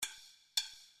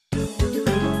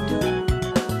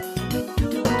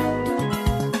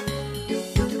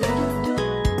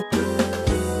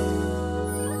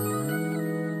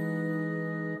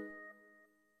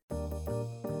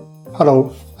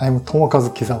Hello, I'm Tomokazu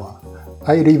Kizawa.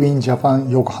 I live in Japan,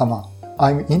 Yokohama.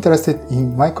 I'm interested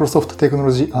in Microsoft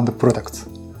technology and products.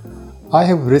 I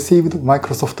have received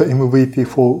Microsoft MVP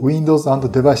for Windows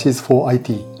and devices for IT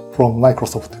from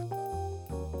Microsoft.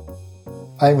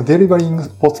 I'm delivering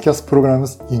podcast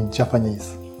programs in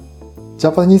Japanese.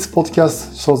 Japanese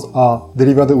podcast shows are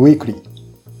delivered weekly.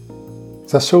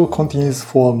 The show continues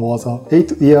for more than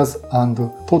 8 years and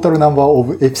total number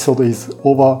of episodes is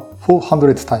over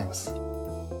 400 times.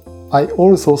 I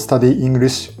also study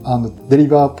English and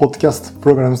deliver podcast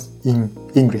programs in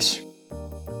English.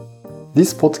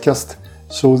 This podcast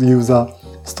shows you the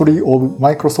story of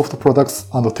Microsoft products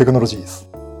and technologies.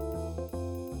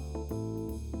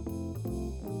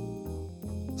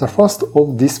 The first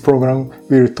of this program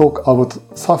will talk about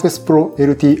Surface Pro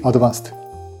LTE Advanced.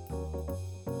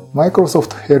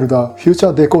 Microsoft held a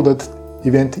Future Decoded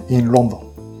event in London.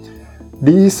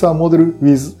 Released a model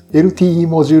with LTE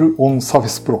module on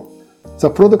Surface Pro. The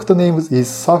product name is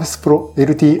Surface Pro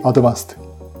LTE Advanced.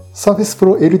 Surface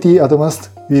Pro LTE Advanced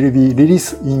will be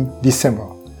released in December.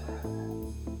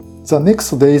 The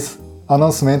next day's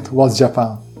announcement was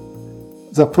Japan.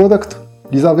 The product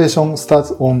reservation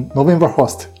starts on November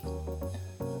 1st.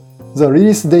 The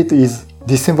release date is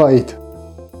December 8th.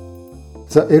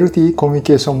 The LTE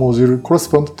communication module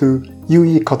corresponds to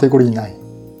UE Category 9.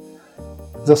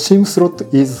 The SIM slot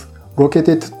is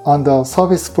located under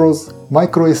Surface Pro's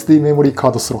microSD memory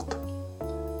card slot.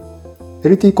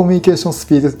 LTE communication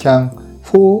speed can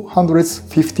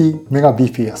 450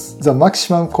 Mbps, the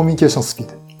maximum communication speed.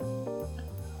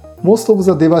 Most of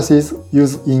the devices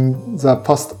used in the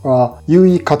past are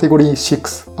UE Category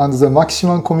 6 and the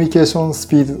maximum communication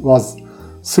speed was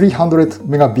 300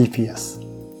 Mbps.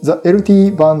 The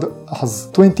LTE band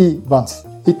has 20 bands.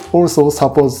 It also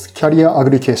supports carrier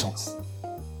aggregations.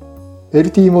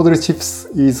 LTE model chips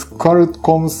is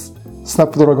Qualcomm's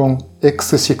Snapdragon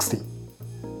X60.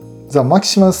 The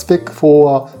maximum spec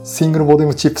for a single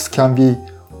modem chips can be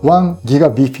 1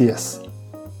 Gbps.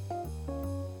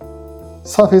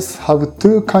 Surface have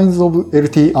two kinds of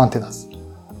LTE antennas,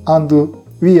 and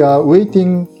we are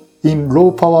waiting in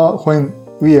low power when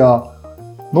we are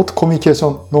not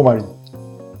communication normally.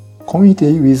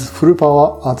 Communicate with full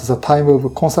power at the time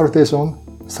of consultation,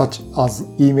 such as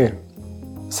email.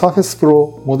 Surface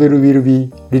Pro model will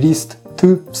be released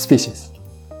 2 species.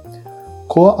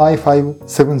 Core i5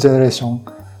 7th generation,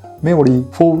 memory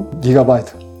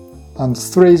 4GB, and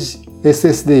storage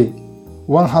SSD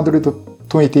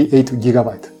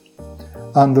 128GB.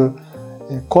 And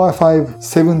Core i5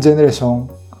 7th generation,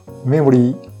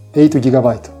 memory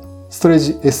 8GB,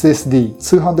 storage SSD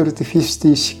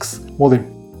 256 model.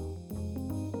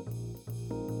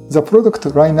 The product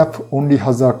lineup only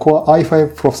has a Core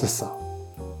i5 processor.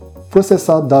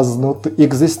 Processor does not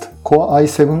exist Core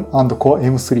i7 and Core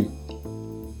M3.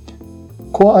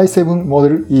 Core i7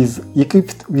 model is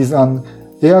equipped with an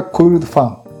air-cooled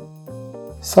fan.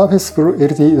 Surface Pro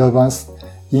LTE Advanced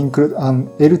includes an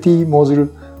LTE module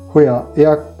where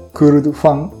air-cooled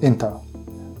fan enter.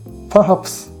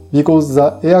 Perhaps because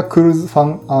the air-cooled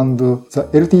fan and the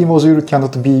LTE module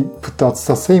cannot be put at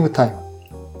the same time.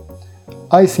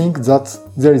 I think that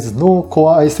there is no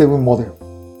Core i7 model.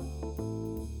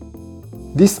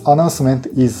 This announcement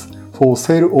is for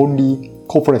sale-only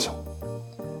corporation.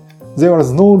 There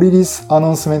was no release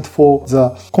announcement for the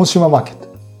consumer market.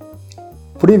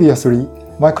 Previously,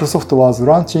 Microsoft was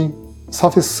launching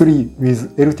Surface 3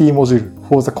 with LTE module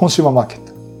for the consumer market.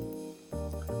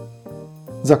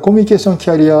 The communication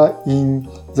carrier in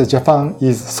Japan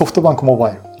is SoftBank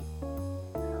Mobile.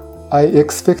 I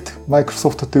expect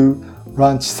Microsoft to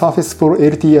launch Surface Pro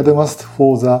LTE Advanced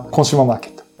for the consumer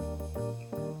market.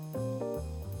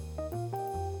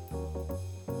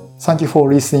 Thank you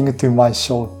for listening to my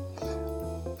show.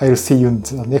 I'll see you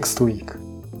next week.